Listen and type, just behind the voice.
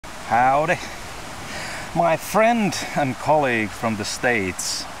Howdy. My friend and colleague from the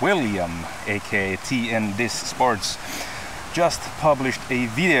States, William, aka TN Disc Sports, just published a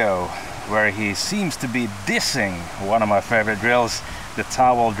video where he seems to be dissing one of my favorite drills, the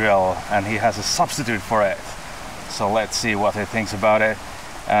towel drill, and he has a substitute for it. So let's see what he thinks about it,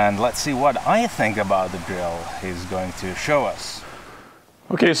 and let's see what I think about the drill he's going to show us.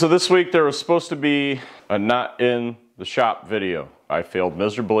 Okay, so this week there was supposed to be a not in the shop video. I failed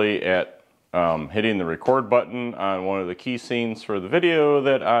miserably at hitting the record button on one of the key scenes for the video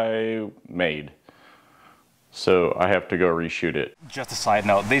that I made. So I have to go reshoot it. Just a side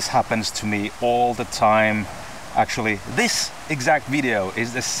note, this happens to me all the time. Actually, this exact video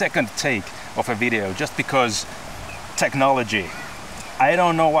is the second take of a video just because technology. I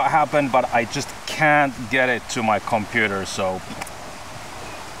don't know what happened, but I just can't get it to my computer, so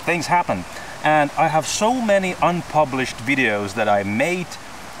things happen. And I have so many unpublished videos that I made.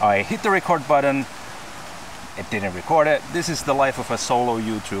 I hit the record button, it didn't record it. This is the life of a solo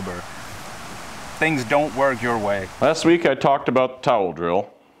YouTuber. Things don't work your way. Last week I talked about the towel drill.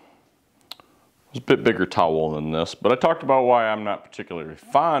 It's a bit bigger towel than this, but I talked about why I'm not particularly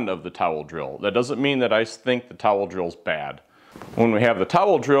fond of the towel drill. That doesn't mean that I think the towel drill's bad. When we have the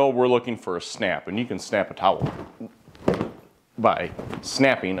towel drill, we're looking for a snap, and you can snap a towel by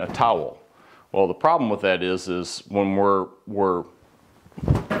snapping a towel. Well, the problem with that is when we're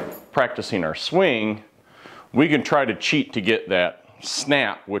practicing our swing, we can try to cheat to get that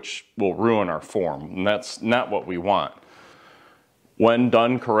snap, which will ruin our form, and that's not what we want. When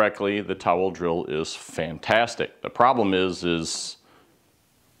done correctly, the towel drill is fantastic. The problem is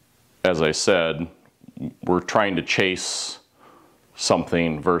as I said, we're trying to chase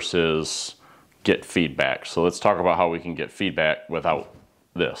something versus get feedback. So let's talk about how we can get feedback without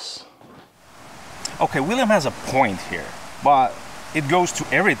this. Okay, William has a point here, but it goes to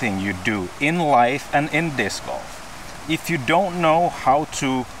everything you do in life and in disc golf. If you don't know how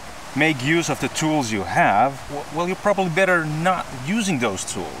to make use of the tools you have, well, you're probably better not using those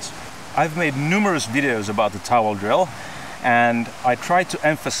tools. I've made numerous videos about the towel drill, and I try to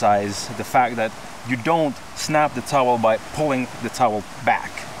emphasize the fact that you don't snap the towel by pulling the towel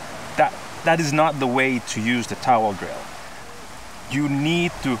back. That is not the way to use the towel drill. You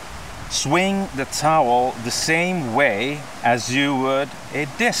need to swing the towel the same way as you would a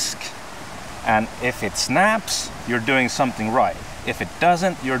disc. And if it snaps, you're doing something right. If it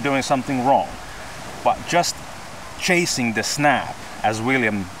doesn't, you're doing something wrong. But just chasing the snap, as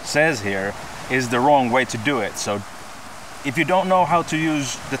William says here, is the wrong way to do it. So if you don't know how to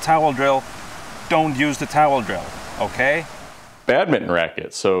use the towel drill, don't use the towel drill, okay? Badminton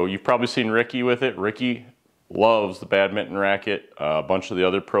racket. So you've probably seen Ricky with it. Ricky loves the badminton racket. A bunch of the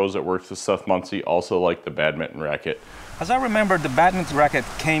other pros that work with Seth Muncie also like the badminton racket. As I remember, the badminton racket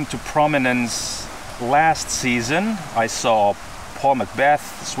came to prominence last season. I saw Paul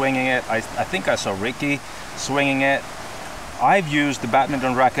Macbeth swinging it. I think I saw Ricky swinging it. I've used the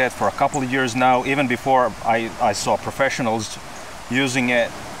badminton racket for a couple of years now, even before I saw professionals using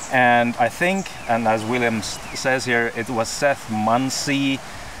it. And I think, and as William says here, it was Seth Muncie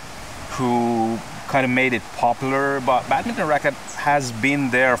who kind of made it popular, but badminton racket has been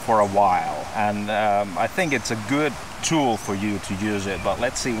there for a while, and I think it's a good tool for you to use it. But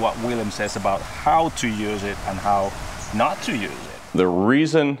let's see what William says about how to use it and how not to use it. The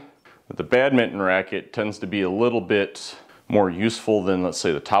reason that the badminton racket tends to be a little bit more useful than, let's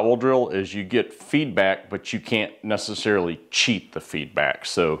say, the towel drill is you get feedback, but you can't necessarily cheat the feedback.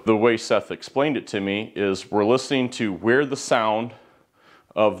 So the way Seth explained it to me is we're listening to where the sound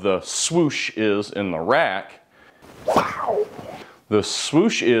of the swoosh is in the rack. Wow. The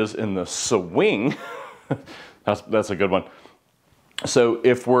swoosh is in the swing. That's a good one. So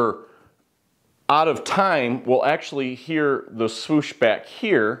if we're out of time, we'll actually hear the swoosh back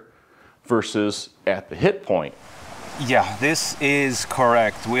here versus at the hit point. Yeah, this is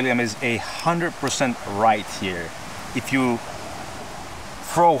correct. William is 100% right here. If you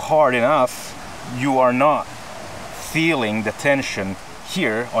throw hard enough, you are not feeling the tension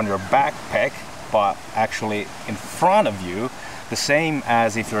here on your back pec, but actually in front of you, the same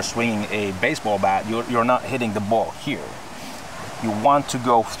as if you're swinging a baseball bat. You're not hitting the ball here. You want to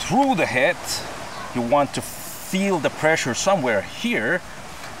go through the hit. You want to feel the pressure somewhere here.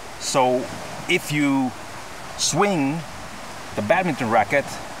 So if you swing the badminton racket,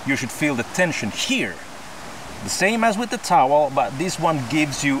 you should feel the tension here. The same as with the towel, but this one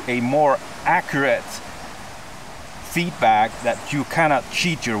gives you a more accurate feedback that you cannot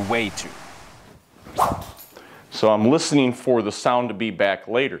cheat your way to. So I'm listening for the sound to be back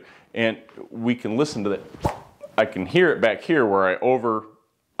later, and we can listen to that. I can hear it back here where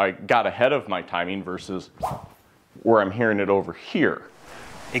I got ahead of my timing versus where I'm hearing it over here.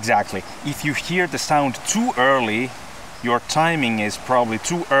 Exactly. If you hear the sound too early, your timing is probably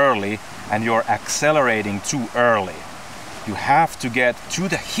too early and you're accelerating too early. You have to get to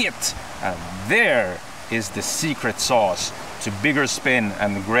the hit, and there is the secret sauce to bigger spin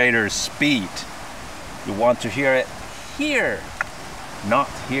and greater speed. You want to hear it here, not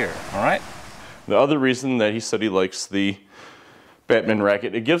here, all right? The other reason that he said he likes the Batman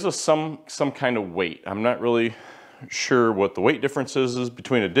racket, it gives us some kind of weight. I'm not really sure what the weight difference is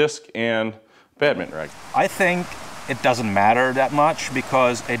between a disc and Batman racket. I think it doesn't matter that much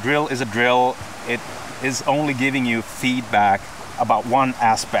because a drill is a drill. It is only giving you feedback about one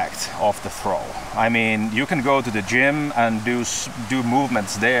aspect of the throw. I mean, you can go to the gym and do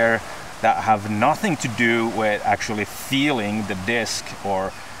movements there that have nothing to do with actually feeling the disc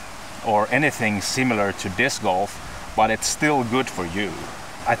or anything similar to disc golf, but it's still good for you.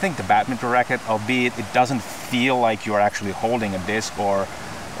 I think the badminton racket, albeit it doesn't feel like you're actually holding a disc or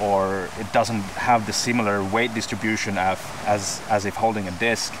it doesn't have the similar weight distribution as if holding a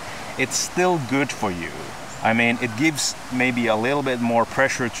disc, it's still good for you. I mean, it gives maybe a little bit more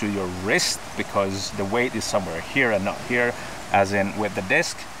pressure to your wrist because the weight is somewhere here and not here, as in with the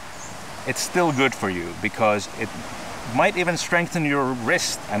disc. It's still good for you because it might even strengthen your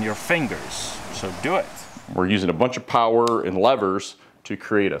wrist and your fingers, so do it. We're using a bunch of power and levers to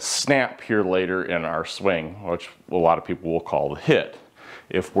create a snap here later in our swing, which a lot of people will call the hit.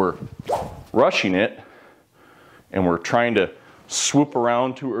 If we're rushing it and we're trying to swoop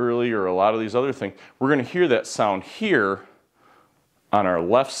around too early or a lot of these other things, we're going to hear that sound here on our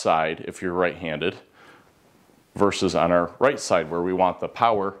left side if you're right-handed versus on our right side where we want the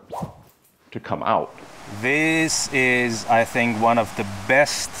power to come out. This is, I think, one of the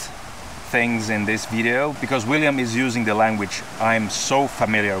best things in this video because William is using the language I'm so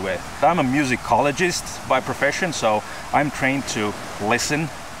familiar with. I'm a musicologist by profession, so I'm trained to listen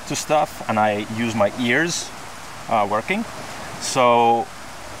to stuff and I use my ears working. So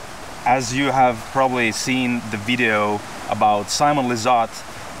as you have probably seen the video about Simon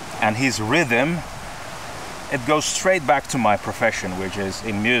Lizotte and his rhythm, it goes straight back to my profession, which is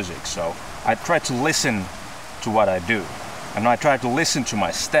in music. So I try to listen to what I do and I try to listen to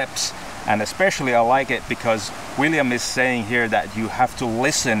my steps. And especially I like it because William is saying here that you have to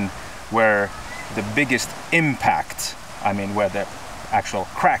listen where the biggest impact, I mean where the actual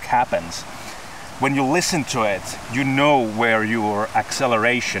crack happens. When you listen to it, you know where your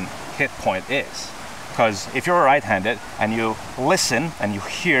acceleration hit point is. Because if you're right-handed and you listen and you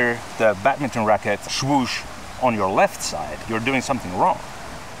hear the badminton racket swoosh on your left side, you're doing something wrong.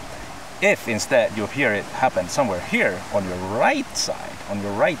 If instead you hear it happen somewhere here on your right side, on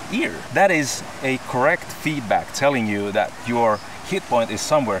your right ear, that is a correct feedback telling you that your hit point is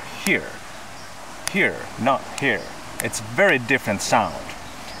somewhere here. Here, not here. It's very different sound.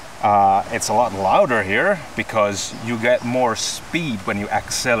 It's a lot louder here because you get more speed when you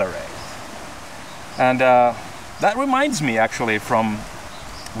accelerate. And that reminds me actually from,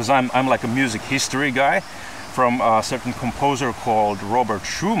 because I'm like a music history guy, from a certain composer called Robert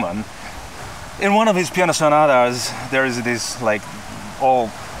Schumann. In one of his piano sonatas, there is this, like,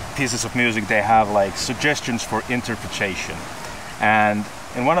 all pieces of music, they have like suggestions for interpretation. And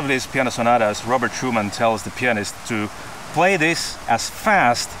in one of these piano sonatas, Robert Schumann tells the pianist to play this as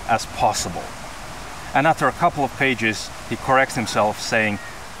fast as possible. And after a couple of pages, he corrects himself saying,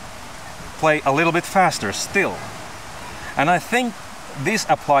 play a little bit faster still. And I think this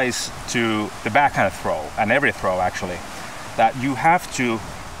applies to the backhand throw, and every throw actually, that you have to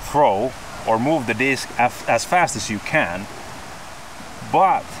throw or move the disc as fast as you can,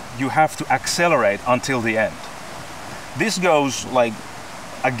 but you have to accelerate until the end. This goes like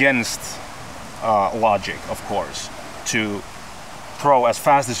against logic, of course, to throw as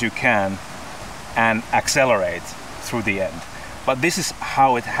fast as you can and accelerate through the end. But this is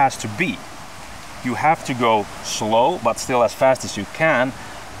how it has to be. You have to go slow, but still as fast as you can,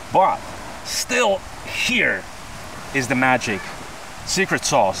 but still here is the magic secret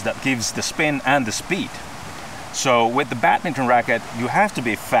sauce that gives the spin and the speed. So with the badminton racket, you have to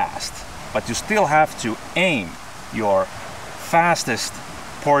be fast, but you still have to aim your fastest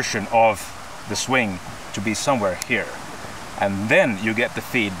portion of the swing to be somewhere here. And then you get the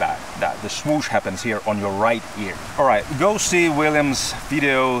feedback that the swoosh happens here on your right ear. All right, go see William's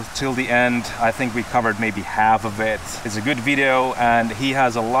video till the end. I think we covered maybe half of it. It's a good video and he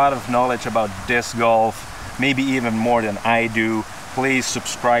has a lot of knowledge about disc golf, maybe even more than I do. Please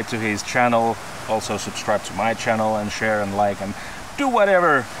subscribe to his channel, also subscribe to my channel and share and like and do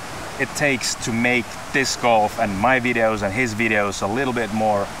whatever it takes to make disc golf and my videos and his videos a little bit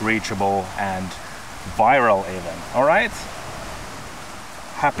more reachable and viral even. All right?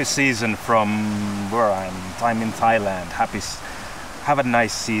 Happy season from where I'm in Thailand. Have a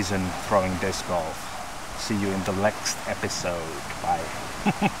nice season throwing disc golf. See you in the next episode. Bye.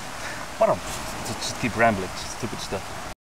 What a just keep rambling, stupid stuff.